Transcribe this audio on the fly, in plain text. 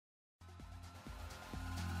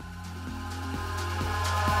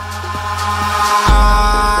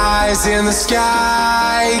eyes in the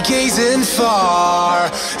sky, gazing far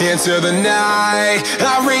into the night.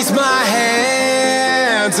 I raise my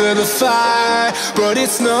hand to the fire, but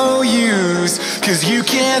it's no use, 'cause you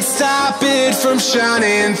can't stop it from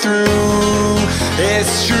shining through.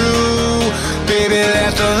 It's true, baby,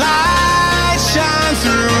 let the light shine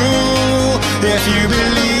through. If you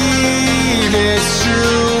believe it's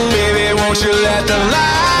true, baby, won't you let the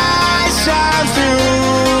light shine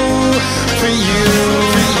through for you,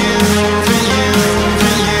 for you, for you, for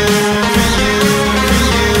you, for you, for you,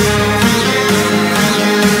 for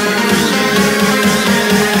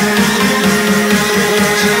you, for you,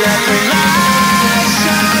 won't you let the light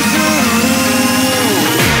shine through?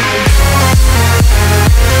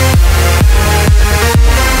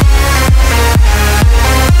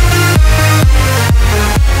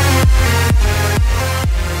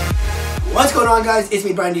 What's going on, guys? It's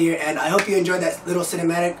me, Brian here, and I hope you enjoyed that little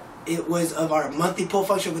cinematic. It was of our monthly pull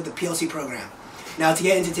function with the PLC program. Now, to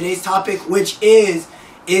get into today's topic, which is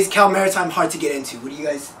Cal Maritime hard to get into? What do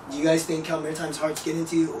you guys think Cal Maritime's hard to get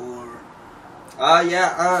into, or?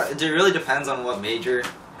 It really depends on what major.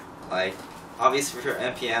 Like, obviously for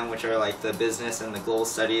MPM, which are like the business and the global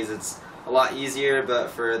studies, it's a lot easier. But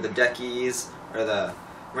for the deckies or the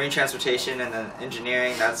marine transportation and then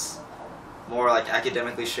engineering, that's more like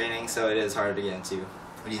academically straining, so it is harder to get into.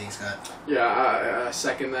 What do you think, Scott? Yeah, I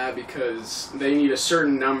second that, because they need a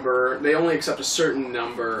certain number. They only accept a certain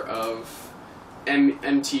number of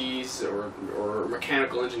MTs or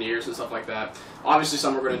mechanical engineers and stuff like that. Obviously,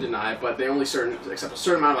 some are going to deny it, but they only accept a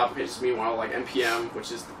certain amount of applications. Meanwhile, like MPM,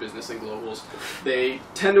 which is the business and globals, they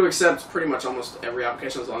tend to accept pretty much almost every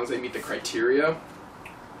application as long as they meet the criteria.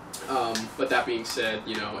 But that being said,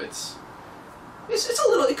 you know, it's a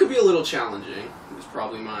little. It could be a little challenging. Is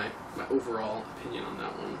probably my overall opinion on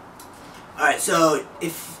that one. All right, so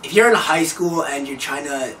if you're in high school and you're trying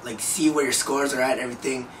to like see where your scores are at and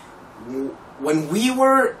everything, when we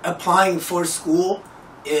were applying for school,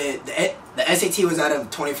 the SAT was out of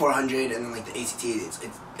 2,400, and then like the ACT,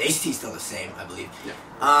 the ACT is still the same, I believe. Yeah.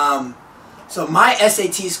 So my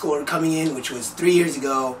SAT score coming in, which was 3 years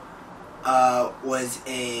ago, was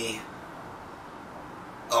a.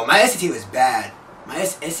 Oh, my SAT was bad. My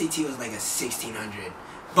SAT was like a 1,600.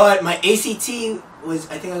 But my ACT was,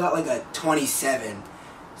 I think I got like a 27.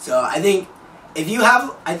 So I think if you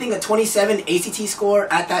have, I think a 27 ACT score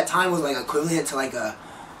at that time was like equivalent to like an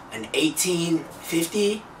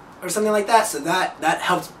 1850 or something like that. So that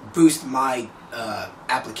helped boost my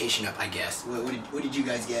application up, I guess. What did you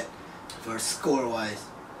guys get for score-wise?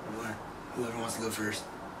 Whoever wants to go first.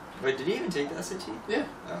 Wait, did you even take the SAT? Yeah.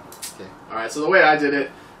 Oh, okay. Alright, so the way I did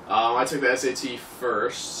it, I took the SAT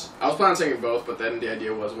first. I was planning on taking both, but then the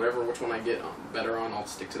idea was which one I get better on, I'll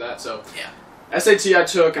stick to that. So yeah, SAT I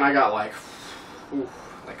took, and I got like a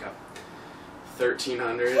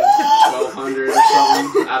 1,300, 1,200 or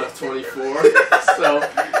something out of 24. So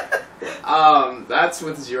that's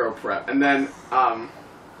with zero prep. And then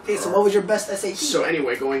okay, so what was your best SAT? So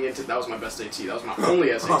anyway, going into that was my best AT. That was my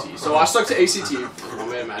only SAT. So I stuck to ACT.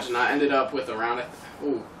 Imagine I ended up with around I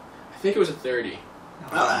think it was a 30.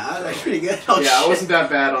 That's pretty good. Oh, yeah, shit. I wasn't that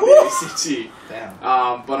bad on the ACT. Damn.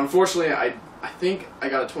 But unfortunately, I think I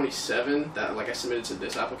got a 27 that I submitted to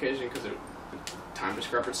this application because of the time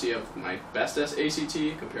discrepancy of my best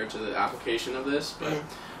ACT compared to the application of this. But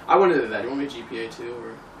I went into that. You want me GPA too,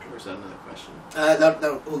 or is that another question?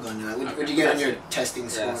 We'll go into that. What'd you get on your testing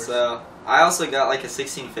score? Yeah, so I also got like a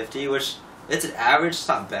 1650, which it's an average. It's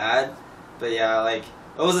not bad, but yeah, like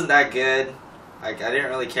it wasn't that good. Like, I didn't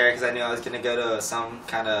really care because I knew I was gonna go to some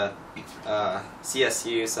kind of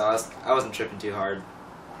CSU, so I wasn't tripping too hard.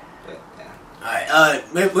 But yeah. All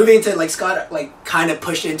right. Moving into like Scott kind of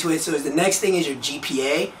pushed into it. So the next thing is your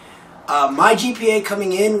GPA. My GPA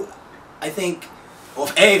coming in, I think. Well,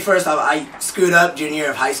 first off, I screwed up junior year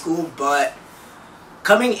of high school, but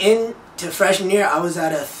coming in to freshman year, I was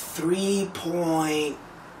at a 3.2.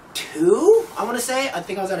 I want to say. I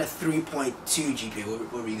think I was at a 3.2 GPA.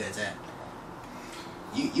 Where were you guys at?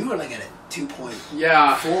 You were like at a 2.4.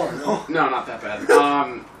 Yeah. No? No, not that bad.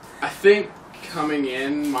 I think coming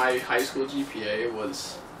in, my high school GPA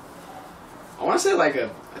was, I want to say like a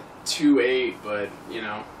 2.8, but you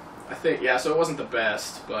know, I think so it wasn't the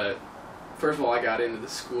best, but first of all, I got into the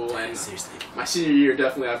school, and seriously, my senior year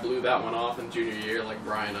definitely I blew that one off, and junior year, like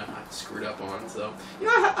Brian, I screwed up on. So you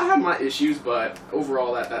know, I had my issues, but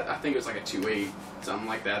overall, that I think it was like a 2.8, something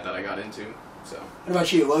like that I got into. So. What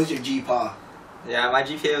about you? What was your GPA? Yeah, my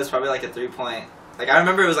GPA was probably like a 3 point. Like I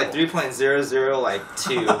remember it was like 3.00 like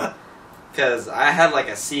 2, because I had like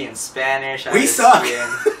a C in Spanish. We suck. I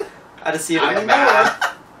had a C in like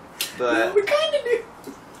math, but we kind of do.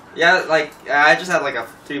 Yeah, like I just had like a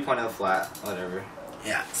 3.0 flat, whatever.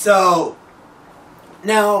 Yeah. So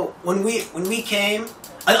now when we came,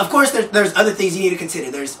 of course there's other things you need to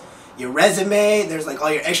consider. There's your resume. There's like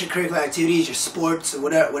all your extracurricular activities, your sports, or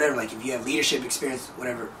whatever. Like if you have leadership experience,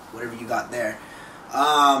 whatever you got there.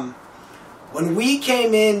 When we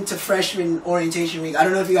came into freshman orientation week, I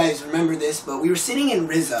don't know if you guys remember this, but we were sitting in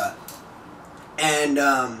RISA,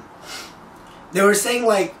 and they were saying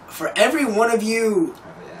like for every one of you,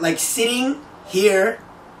 like sitting here,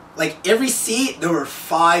 like every seat, there were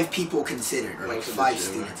 5 people considered, or like 5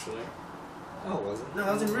 students. Actually. Oh, it wasn't? No,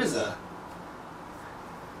 I was in RISA.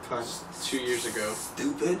 2 years ago.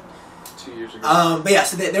 Stupid. 2 years ago. But yeah,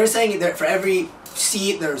 so they were saying that for every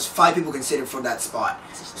seat, there was 5 people considered for that spot.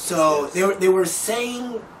 So they were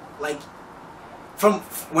saying, like, from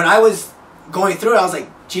when I was going through it, I was like,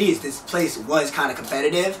 geez, this place was kind of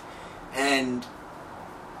competitive, and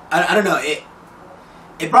I don't know, it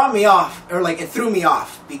brought me off, or like it threw me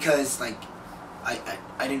off, because like I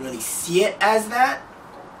didn't really see it as that.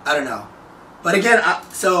 I don't know, but again,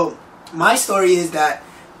 so my story is that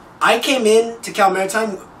I came in to Cal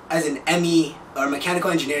Maritime as an ME, or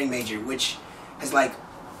mechanical engineering major, which has like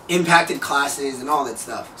impacted classes and all that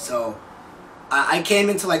stuff. So I came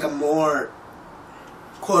into like a more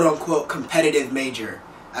quote unquote competitive major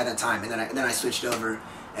at that time, and then I switched over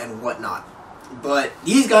and whatnot. But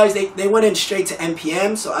these guys, they went in straight to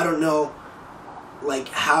MPM, so I don't know like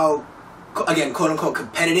how, again, quote unquote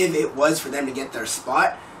competitive it was for them to get their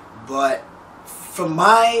spot. But from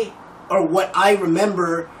what I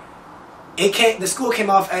remember, the school came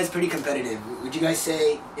off as pretty competitive. Would you guys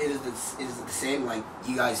say is it the same? Like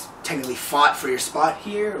you guys technically fought for your spot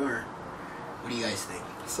here, or what do you guys think?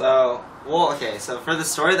 So, well, okay, so for the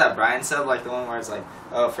story that Brian said, like the one where it's like,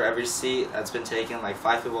 oh, for every seat that's been taken, like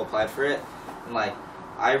 5 people applied for it, and like,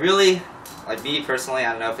 I really, like me personally,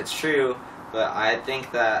 I don't know if it's true, but I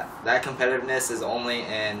think that competitiveness is only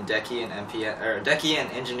in DECI and MPN, or DECI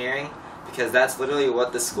and engineering, because that's literally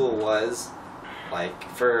what the school was, like,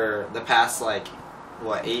 for the past, like,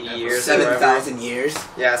 what, 80 years? 7,000 years.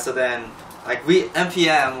 Yeah, so then, like,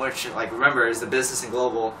 MPM, which, like, remember, is the business and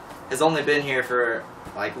global, has only been here for,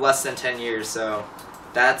 like, less than 10 years, so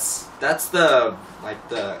that's the, like,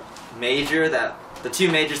 the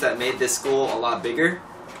two majors that made this school a lot bigger.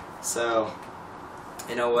 So,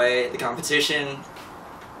 in a way, the competition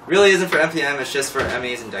really isn't for MPM, it's just for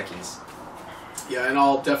MEs and DECIs. Yeah, and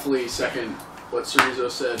I'll definitely second what Cerrizo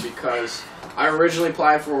said, because I originally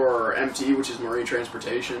applied for MT, which is Marine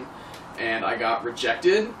Transportation, and I got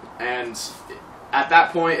rejected. And at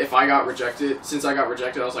that point, since I got rejected,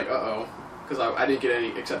 I was like, uh-oh, because I didn't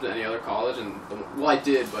get accepted at any other college, and well, I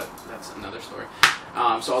did, but that's another story.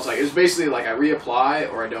 So I was like, it was basically like I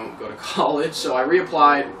reapply or I don't go to college. So I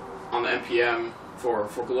reapplied on the MPM for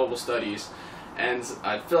global studies, and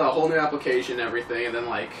I filled out a whole new application and everything, and then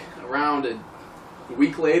like around a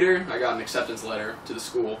week later, I got an acceptance letter to the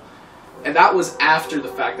school. And that was after the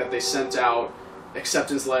fact that they sent out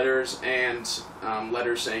acceptance letters and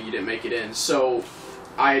letters saying you didn't make it in. So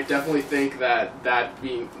I definitely think that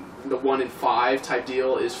being the 1 in 5 type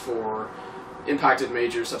deal is for impacted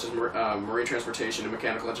majors such as marine transportation and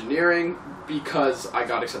mechanical engineering, because I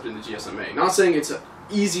got accepted into GSMA. Not saying it's an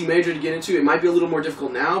easy major to get into. It might be a little more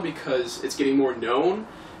difficult now because it's getting more known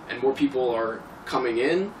and more people are coming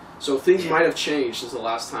in. So things might have changed since the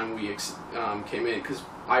last time we came in, because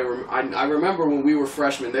I remember when we were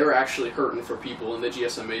freshmen, they were actually hurting for people in the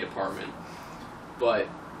GSMA department. But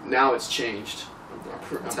now it's changed. I'm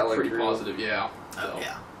pretty positive, yeah. So.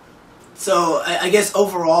 Yeah. So I guess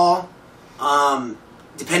overall,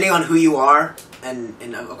 depending on who you are, and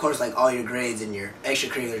of course like all your grades and your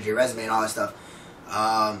extracurriculars, your resume and all that stuff,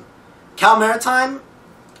 Cal Maritime,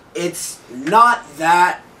 it's not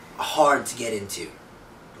that hard to get into.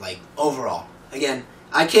 Like, overall. Again,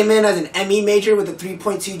 I came in as an ME major with a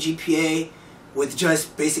 3.2 GPA with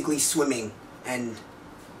just basically swimming and,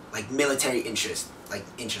 like, military interest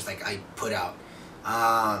I put out.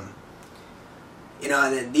 You know,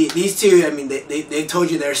 and then these two, I mean, they've told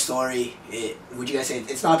you their story. Would you guys say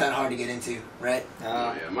it's not that hard to get into, right?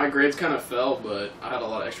 Yeah, my grades kind of fell, but I had a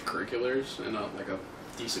lot of extracurriculars and, like, a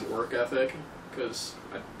decent work ethic, because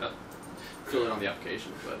that fill it on the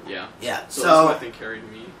application, but yeah. Yeah. So that's what I think carried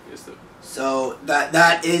me is the. So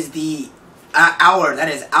that is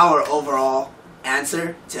our overall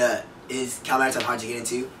answer to is Cal Maritime hard to get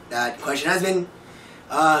into. That question has been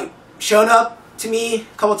shown up to me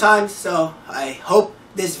a couple times, so I hope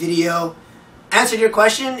this video answered your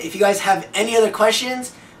question. If you guys have any other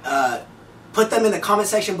questions, put them in the comment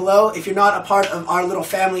section below. If you're not a part of our little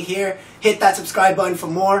family here, hit that subscribe button for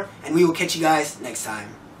more, and we will catch you guys next time.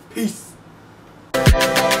 Peace.